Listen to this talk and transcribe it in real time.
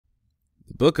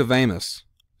Book of Amos,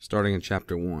 starting in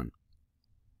chapter 1.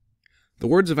 The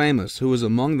words of Amos, who was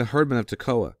among the herdmen of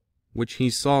Tekoa, which he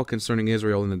saw concerning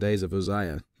Israel in the days of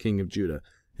Uzziah, king of Judah,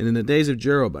 and in the days of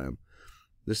Jeroboam,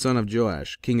 the son of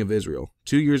Joash, king of Israel,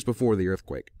 2 years before the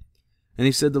earthquake. And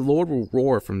he said, The Lord will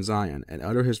roar from Zion, and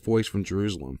utter his voice from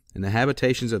Jerusalem, and the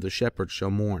habitations of the shepherds shall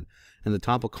mourn, and the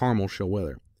top of Carmel shall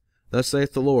wither. Thus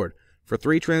saith the Lord, For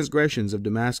 3 transgressions of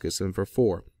Damascus, and for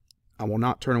 4, I will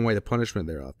not turn away the punishment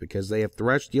thereof, because they have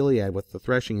threshed Gilead with the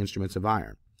threshing instruments of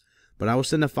iron. But I will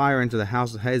send a fire into the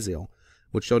house of Hazael,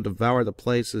 which shall devour the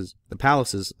palaces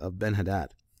of Benhadad.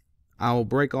 I will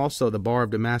break also the bar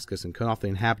of Damascus, and cut off the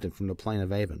inhabitant from the plain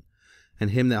of Avon. And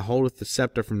him that holdeth the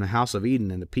scepter from the house of Eden,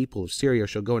 and the people of Syria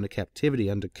shall go into captivity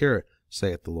unto Kir,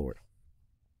 saith the Lord.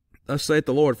 Thus saith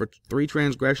the Lord, For 3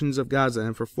 transgressions of Gaza,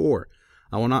 and for 4,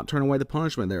 I will not turn away the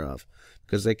punishment thereof,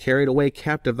 because they carried away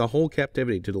captive the whole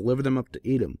captivity, to deliver them up to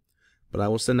Edom. But I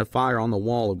will send a fire on the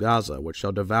wall of Gaza, which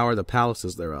shall devour the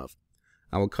palaces thereof.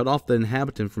 I will cut off the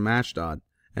inhabitant from Ashdod,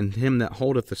 and him that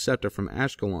holdeth the scepter from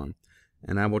Ashkelon.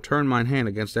 And I will turn mine hand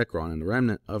against Ekron, and the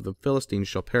remnant of the Philistines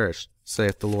shall perish,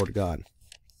 saith the Lord God.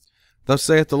 Thus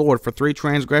saith the Lord, For 3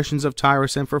 transgressions of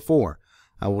Tyrus, and for 4,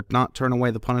 I will not turn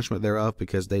away the punishment thereof,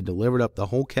 because they delivered up the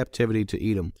whole captivity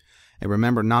to Edom, and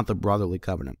remembered not the brotherly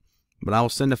covenant. But I will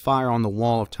send a fire on the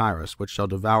wall of Tyrus, which shall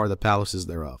devour the palaces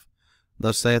thereof.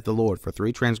 Thus saith the Lord, For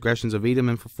 3 transgressions of Edom,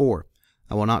 and for 4,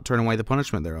 I will not turn away the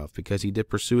punishment thereof, because he did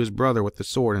pursue his brother with the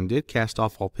sword, and did cast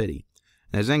off all pity.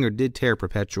 And his anger did tear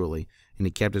perpetually, and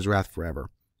he kept his wrath forever.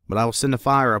 But I will send a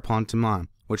fire upon Teman,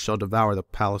 which shall devour the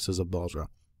palaces of Bozrah.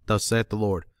 Thus saith the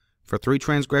Lord, For 3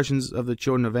 transgressions of the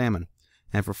children of Ammon,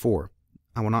 and for 4,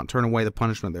 I will not turn away the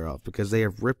punishment thereof, because they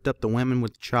have ripped up the women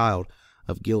with child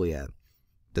of Gilead,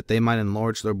 that they might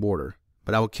enlarge their border.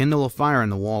 But I will kindle a fire in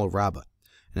the wall of Rabbah,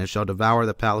 and it shall devour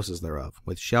the palaces thereof,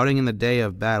 with shouting in the day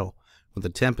of battle, with a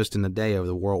tempest in the day of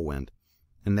the whirlwind.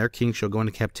 And their king shall go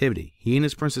into captivity, he and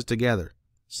his princes together,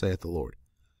 saith the Lord.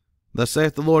 Thus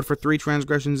saith the Lord, For 3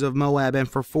 transgressions of Moab, and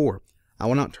for 4, I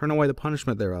will not turn away the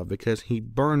punishment thereof, because he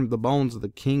burned the bones of the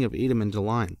king of Edom into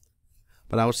lime.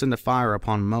 But I will send a fire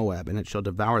upon Moab, and it shall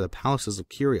devour the palaces of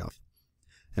Kirioth.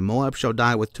 And Moab shall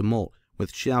die with tumult,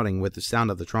 with shouting, with the sound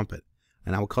of the trumpet.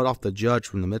 And I will cut off the judge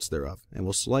from the midst thereof, and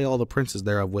will slay all the princes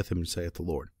thereof with him, saith the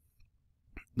Lord.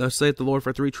 Thus saith the Lord,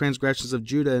 For 3 transgressions of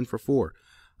Judah, and for 4,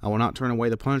 I will not turn away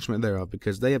the punishment thereof,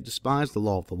 because they have despised the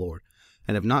law of the Lord,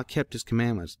 and have not kept his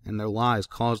commandments, and their lies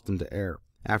caused them to err,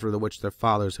 after the which their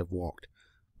fathers have walked.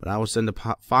 But I will send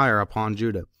a fire upon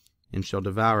Judah, and it shall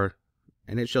devour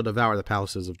the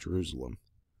palaces of Jerusalem.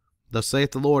 Thus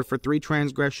saith the Lord, For 3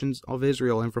 transgressions of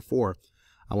Israel, and for 4,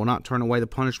 I will not turn away the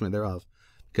punishment thereof,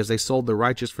 because they sold the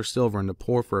righteous for silver, and the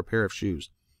poor for a pair of shoes,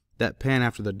 that pan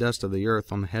after the dust of the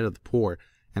earth on the head of the poor,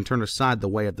 and turn aside the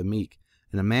way of the meek.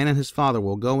 And a man and his father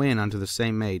will go in unto the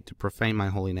same maid, to profane my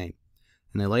holy name.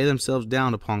 And they lay themselves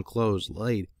down upon clothes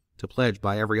laid to pledge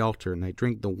by every altar, and they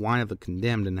drink the wine of the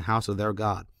condemned in the house of their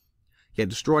God. Yet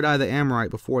destroyed I the Amorite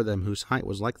before them, whose height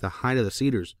was like the height of the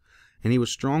cedars, and he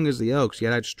was strong as the oaks,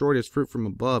 yet I destroyed his fruit from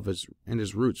above, and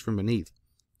his roots from beneath.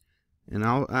 And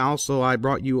also I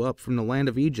brought you up from the land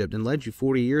of Egypt, and led you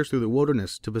 40 years through the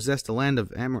wilderness, to possess the land of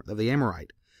the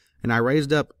Amorite. And I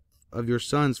raised up of your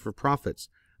sons for prophets,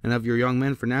 and of your young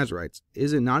men for Nazarites.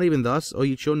 Is it not even thus, O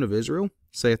ye children of Israel?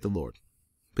 saith the Lord.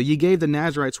 But ye gave the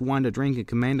Nazarites wine to drink, and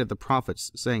commanded the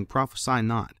prophets, saying, Prophesy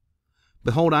not.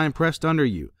 Behold, I am pressed under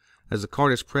you, as a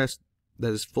cart is pressed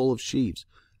that is full of sheaves.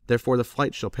 Therefore the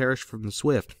flight shall perish from the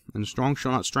swift, and the strong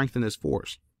shall not strengthen his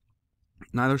force.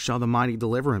 Neither shall the mighty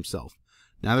deliver himself,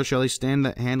 neither shall he stand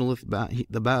that handleth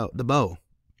the bow.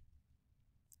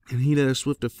 And he that is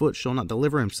swift of foot shall not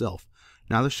deliver himself,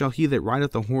 neither shall he that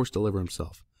rideth the horse deliver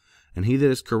himself. And he that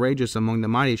is courageous among the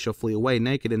mighty shall flee away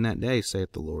naked in that day,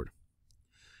 saith the Lord.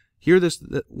 Hear this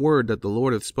word that the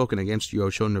Lord hath spoken against you, O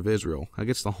children of Israel,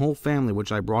 against the whole family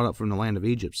which I brought up from the land of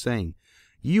Egypt, saying,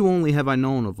 You only have I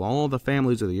known of all the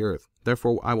families of the earth,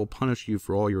 therefore I will punish you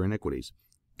for all your iniquities.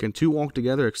 Can 2 walk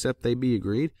together except they be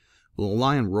agreed? Will a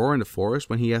lion roar in the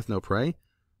forest when he hath no prey?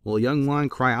 Will a young lion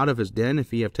cry out of his den if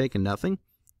he have taken nothing?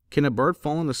 Can a bird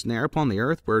fall in the snare upon the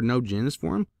earth where no gin is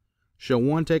for him? Shall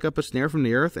one take up a snare from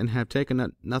the earth, and have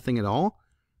taken nothing at all?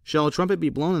 Shall a trumpet be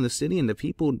blown in the city, and the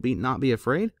people not be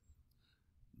afraid?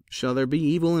 Shall there be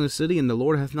evil in the city, and the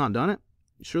Lord hath not done it?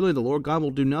 Surely the Lord God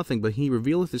will do nothing, but he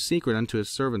revealeth his secret unto his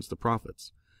servants the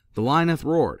prophets. The lion hath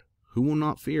roared, who will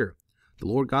not fear? The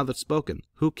Lord God hath spoken,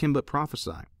 who can but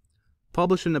prophesy?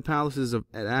 Publish in the palaces at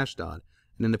Ashdod,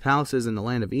 and in the palaces in the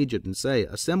land of Egypt, and say,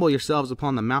 Assemble yourselves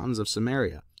upon the mountains of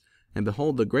Samaria, and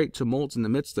behold the great tumults in the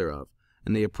midst thereof,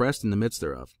 and the oppressed in the midst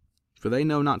thereof. For they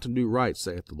know not to do right,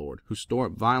 saith the Lord, who store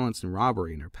up violence and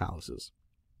robbery in their palaces.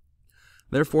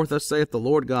 Therefore thus saith the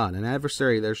Lord God, an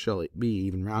adversary there shall be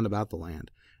even round about the land,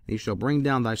 and he shall bring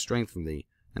down thy strength from thee,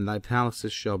 and thy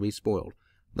palaces shall be spoiled.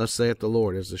 Thus saith the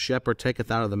Lord, as the shepherd taketh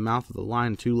out of the mouth of the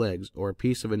lion 2 legs, or a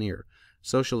piece of an ear,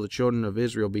 so shall the children of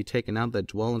Israel be taken out that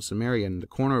dwell in Samaria, in the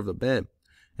corner of the bed,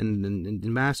 and in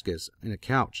Damascus, in a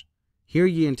couch. Hear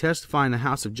ye and testify in the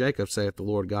house of Jacob, saith the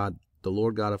Lord God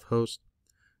of hosts,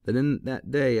 that in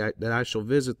that day that I shall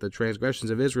visit the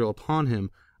transgressions of Israel upon him,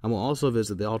 I will also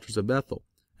visit the altars of Bethel,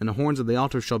 and the horns of the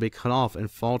altar shall be cut off and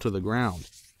fall to the ground.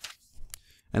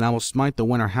 And I will smite the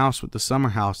winter house with the summer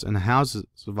house, and the houses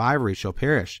of ivory shall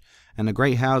perish, and the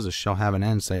great houses shall have an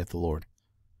end, saith the Lord.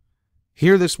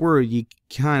 Hear this word, ye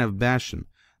kine of Bashan,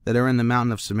 that are in the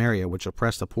mountain of Samaria, which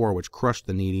oppress the poor, which crush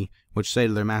the needy, which say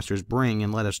to their masters, Bring,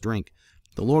 and let us drink.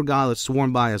 The Lord God hath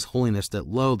sworn by his holiness, that,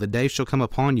 lo, the day shall come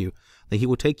upon you, that he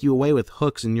will take you away with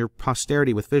hooks, and your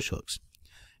posterity with fish hooks.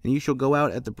 And ye shall go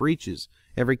out at the breaches,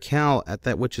 every cow at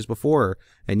that which is before her,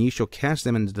 and ye shall cast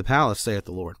them into the palace, saith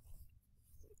the Lord.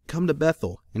 Come to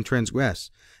Bethel, and transgress.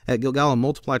 At Gilgal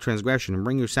multiply transgression, and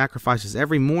bring your sacrifices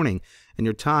every morning, and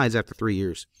your tithes after 3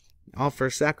 years. Offer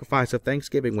a sacrifice of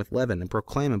thanksgiving with leaven, and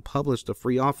proclaim and publish the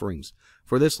free offerings.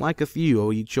 For this liketh you,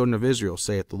 O ye children of Israel,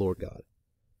 saith the Lord God.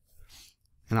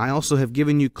 And I also have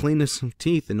given you cleanness of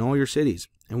teeth in all your cities,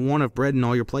 and want of bread in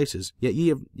all your places.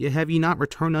 Yet have ye not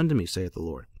returned unto me, saith the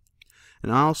Lord.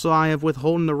 And also I have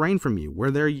withholden the rain from you,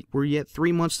 where there were yet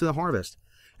 3 months to the harvest.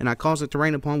 And I caused it to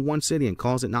rain upon one city, and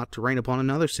caused it not to rain upon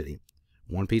another city.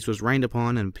 One piece was rained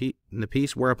upon, and the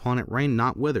piece whereupon it rained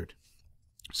not withered.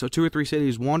 So 2 or 3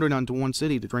 cities wandered unto one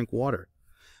city to drink water,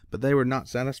 but they were not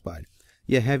satisfied.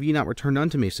 Yet have ye not returned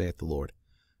unto me, saith the Lord.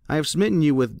 I have smitten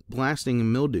you with blasting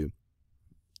and mildew.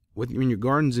 When your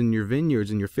gardens and your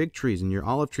vineyards and your fig trees and your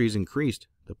olive trees increased,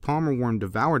 the palmer worm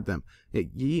devoured them.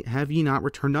 Yet have ye not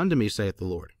returned unto me, saith the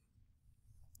Lord.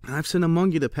 I have sent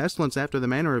among you the pestilence after the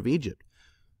manner of Egypt.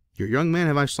 Your young men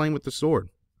have I slain with the sword,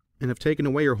 and have taken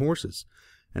away your horses.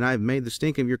 And I have made the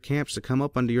stink of your camps to come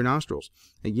up unto your nostrils.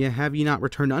 And yet have ye not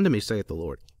returned unto me, saith the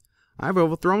Lord. I have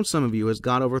overthrown some of you, as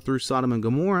God overthrew Sodom and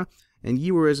Gomorrah, and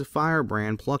ye were as a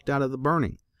firebrand plucked out of the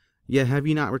burning. Yet have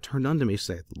ye not returned unto me,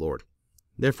 saith the Lord.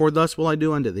 Therefore thus will I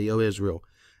do unto thee, O Israel.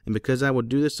 And because I will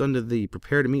do this unto thee,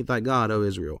 prepare to meet thy God, O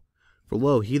Israel. For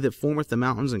lo, he that formeth the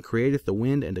mountains, and createth the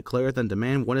wind, and declareth unto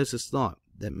man what is his thought,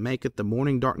 that maketh the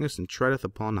morning darkness, and treadeth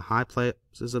upon the high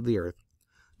places of the earth.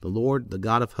 The Lord, the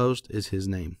God of hosts, is his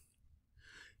name.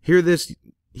 Hear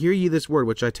ye this word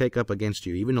which I take up against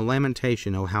you, even a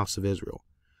lamentation, O house of Israel.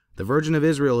 The virgin of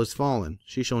Israel is fallen,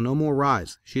 she shall no more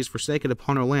rise, she is forsaken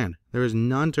upon her land, there is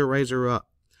none to raise her up.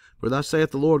 For thus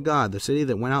saith the Lord God, the city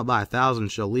that went out by 1,000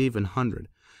 shall leave 100,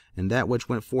 and that which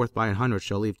went forth by 100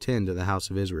 shall leave 10 to the house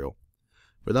of Israel.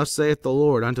 For thus saith the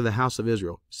Lord unto the house of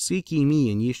Israel, Seek ye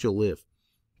me, and ye shall live.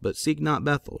 But seek not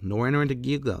Bethel, nor enter into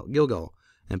Gilgal,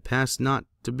 and pass not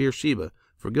to Beersheba,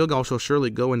 for Gilgal shall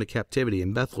surely go into captivity,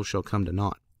 and Bethel shall come to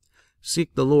naught.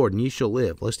 Seek the Lord, and ye shall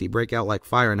live, lest he break out like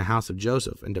fire in the house of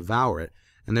Joseph, and devour it,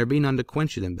 and there be none to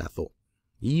quench it in Bethel.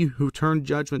 Ye who turn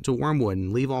judgment to wormwood,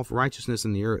 and leave off righteousness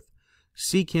in the earth,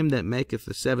 seek him that maketh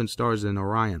the 7 stars in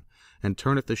Orion, and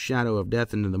turneth the shadow of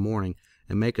death into the morning,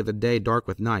 and maketh the day dark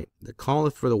with night, that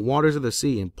calleth for the waters of the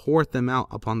sea, and poureth them out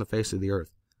upon the face of the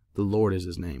earth. The Lord is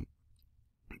his name.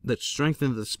 That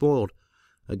strengtheneth the spoiled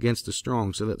against the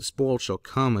strong, so that the spoiled shall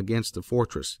come against the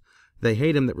fortress. They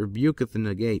hate him that rebuketh in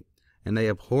the gate, and they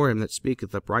abhor him that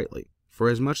speaketh uprightly. For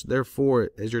as much therefore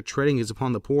as your treading is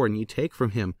upon the poor, and ye take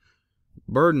from him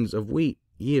burdens of wheat,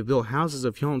 ye have built houses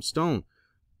of hewn stone,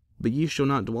 but ye shall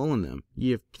not dwell in them.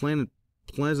 Ye have planted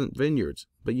pleasant vineyards,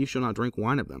 but ye shall not drink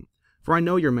wine of them. For I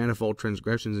know your manifold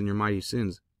transgressions and your mighty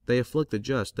sins. They afflict the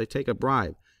just, they take a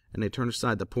bribe, and they turn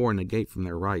aside the poor and negate from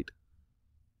their right.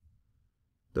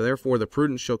 Therefore the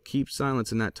prudent shall keep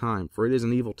silence in that time, for it is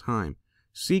an evil time.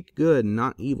 Seek good and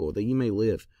not evil, that ye may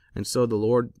live, and so the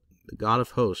Lord, the God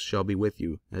of hosts, shall be with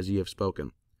you, as ye have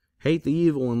spoken. Hate the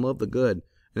evil and love the good,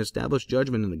 and establish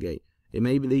judgment in the gate. It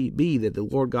may be that the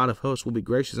Lord God of hosts will be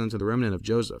gracious unto the remnant of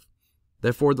Joseph.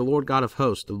 Therefore the Lord God of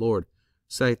hosts, the Lord,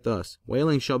 saith thus,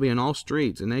 Wailing shall be in all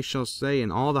streets, and they shall say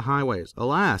in all the highways,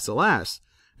 Alas, alas!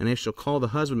 And they shall call the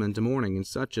husbandmen to mourning, and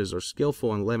such as are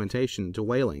skillful in lamentation to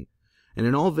wailing. And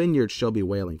in all vineyards shall be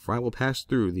wailing, for I will pass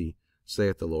through thee,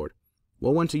 saith the Lord.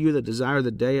 Woe unto you that desire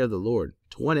the day of the Lord!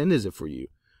 To what end is it for you?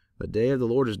 The day of the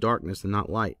Lord is darkness and not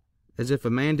light. As if a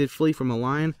man did flee from a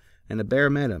lion, and a bear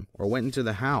met him, or went into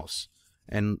the house,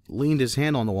 and leaned his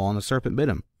hand on the wall, and a serpent bit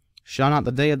him. Shall not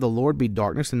the day of the Lord be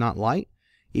darkness and not light?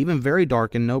 Even very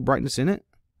dark, and no brightness in it?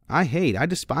 I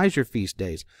despise your feast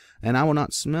days, and I will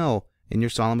not smell in your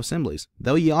solemn assemblies.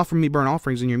 Though ye offer me burnt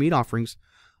offerings and your meat offerings,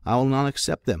 I will not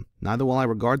accept them, neither will I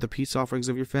regard the peace offerings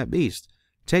of your fat beasts.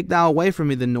 Take thou away from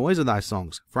me the noise of thy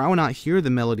songs, for I will not hear the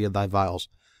melody of thy viols.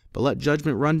 But let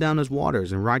judgment run down as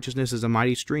waters, and righteousness as a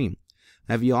mighty stream.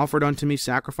 Have ye offered unto me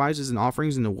sacrifices and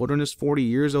offerings in the wilderness 40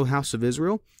 years, O house of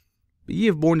Israel? But ye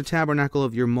have borne the tabernacle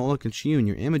of your Moloch and Shewn,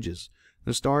 your images,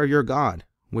 the star of your God,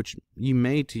 which ye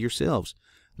made to yourselves.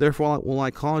 Therefore will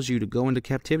I cause you to go into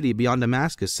captivity beyond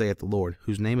Damascus, saith the Lord,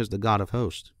 whose name is the God of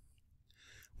hosts.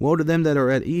 Woe to them that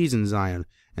are at ease in Zion,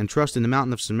 and trust in the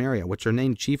mountain of Samaria, which are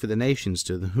named chief of the nations,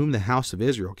 to whom the house of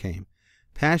Israel came.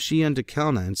 Pass ye unto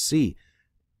Kelna, and see,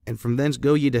 and from thence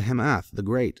go ye to Hamath the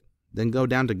great. Then go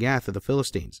down to Gath of the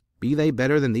Philistines. Be they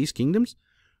better than these kingdoms?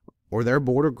 Or their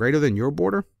border greater than your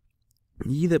border?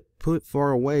 Ye that put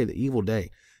far away the evil day,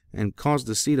 and cause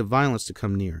the seat of violence to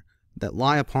come near, that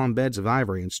lie upon beds of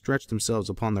ivory, and stretch themselves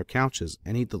upon their couches,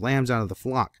 and eat the lambs out of the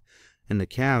flock, and the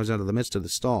calves out of the midst of the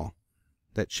stall,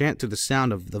 that chant to the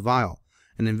sound of the viol,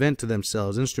 and invent to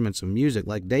themselves instruments of music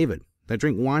like David, that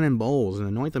drink wine in bowls, and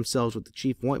anoint themselves with the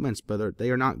chief ointments, but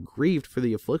they are not grieved for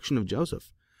the affliction of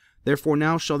Joseph. Therefore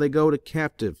now shall they go to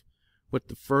captive with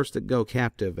the first that go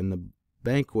captive, and the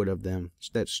banquet of them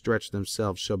that stretch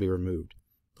themselves shall be removed.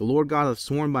 The Lord God hath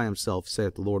sworn by himself,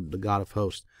 saith the Lord, the God of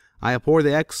hosts, I abhor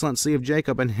the excellency of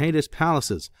Jacob, and hate his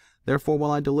palaces. Therefore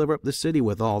will I deliver up the city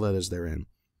with all that is therein.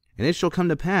 And it shall come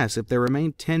to pass, if there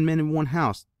remain 10 men in one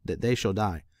house, that they shall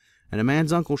die. And a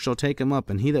man's uncle shall take him up,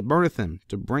 and he that burneth him,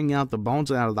 to bring out the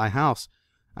bones out of the house,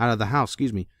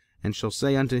 and shall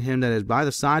say unto him that is by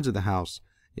the sides of the house,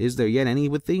 Is there yet any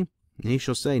with thee? And he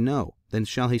shall say, No. Then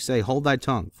shall he say, Hold thy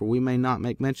tongue, for we may not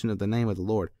make mention of the name of the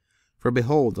Lord. For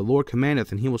behold, the Lord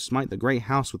commandeth, and he will smite the great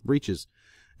house with breaches,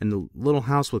 and the little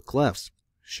house with clefts.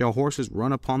 Shall horses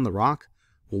run upon the rock?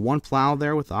 Will one plow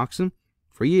there with oxen?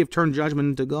 For ye have turned judgment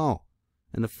into gall,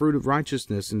 and the fruit of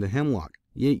righteousness into hemlock.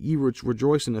 Yet ye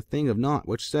rejoice in a thing of naught,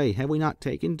 which say, Have we not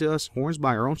taken to us horns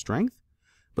by our own strength?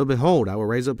 But behold, I will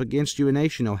raise up against you a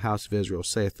nation, O house of Israel,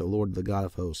 saith the Lord, the God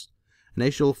of hosts. And they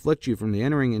shall afflict you from the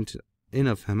entering in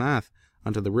of Hamath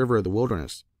unto the river of the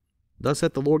wilderness. Thus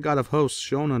hath the Lord God of hosts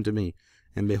shown unto me,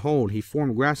 and behold, he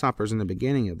formed grasshoppers in the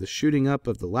beginning of the shooting up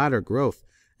of the latter growth,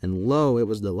 and lo, it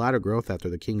was the latter growth after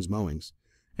the king's mowings.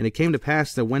 And it came to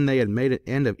pass that when they had made an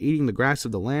end of eating the grass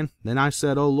of the land, then I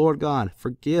said, O Lord God,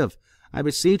 forgive, I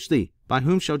beseech thee, by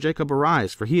whom shall Jacob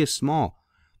arise? For he is small.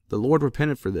 The Lord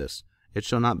repented for this. It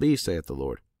shall not be, saith the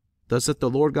Lord. Thus hath the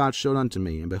Lord God showed unto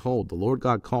me, and behold, the Lord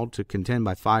God called to contend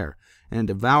by fire, and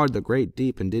devoured the great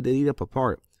deep, and did eat up a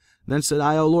part. Then said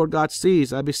I, O Lord God,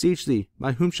 cease, I beseech thee,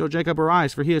 by whom shall Jacob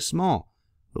arise? For he is small.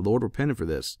 The Lord repented for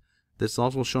this. This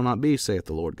also shall not be, saith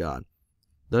the Lord God.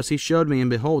 Thus he showed me, and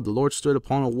behold, the Lord stood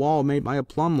upon a wall made by a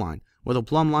plumb line, with a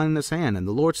plumb line in his hand. And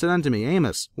the Lord said unto me,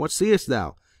 Amos, what seest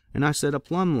thou? And I said, A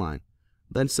plumb line.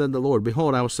 Then said the Lord,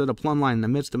 Behold, I will set a plumb line in the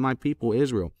midst of my people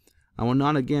Israel. I will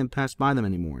not again pass by them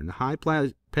any more. And the high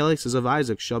places of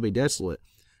Isaac shall be desolate,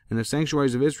 and the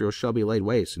sanctuaries of Israel shall be laid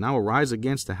waste. And I will rise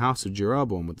against the house of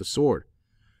Jeroboam with the sword.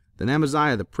 Then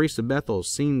Amaziah the priest of Bethel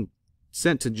sent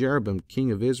to Jeroboam king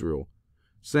of Israel,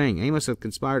 saying, Amos hath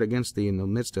conspired against thee in the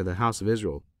midst of the house of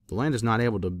Israel. The land is not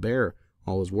able to bear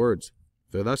all his words.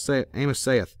 For thus Amos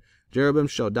saith, Jeroboam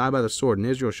shall die by the sword, and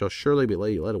Israel shall surely be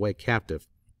led away captive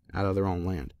out of their own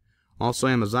land. Also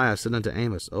Amaziah said unto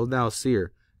Amos, O thou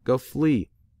seer, go flee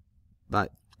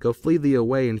thee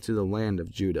away into the land of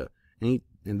Judah, and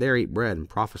there eat bread, and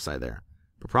prophesy there.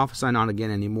 But prophesy not again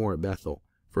any more at Bethel,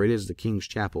 for it is the king's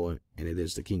chapel, and it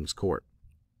is the king's court.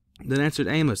 Then answered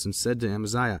Amos, and said to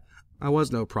Amaziah, I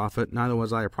was no prophet, neither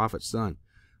was I a prophet's son,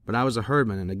 but I was a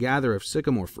herdman, and a gatherer of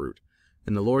sycamore fruit.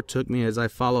 And the Lord took me as I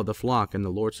followed the flock, and the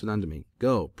Lord said unto me,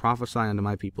 Go, prophesy unto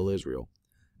my people Israel.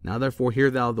 Now therefore hear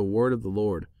thou the word of the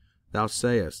Lord. Thou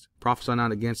sayest, Prophesy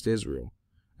not against Israel,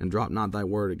 and drop not thy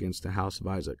word against the house of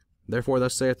Isaac. Therefore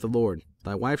thus saith the Lord,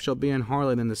 Thy wife shall be an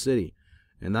harlot in the city,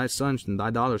 and thy sons and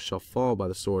thy daughters shall fall by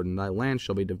the sword, and thy land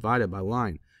shall be divided by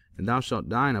line, and thou shalt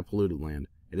die in a polluted land,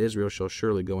 and Israel shall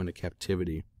surely go into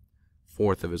captivity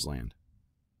forth of his land.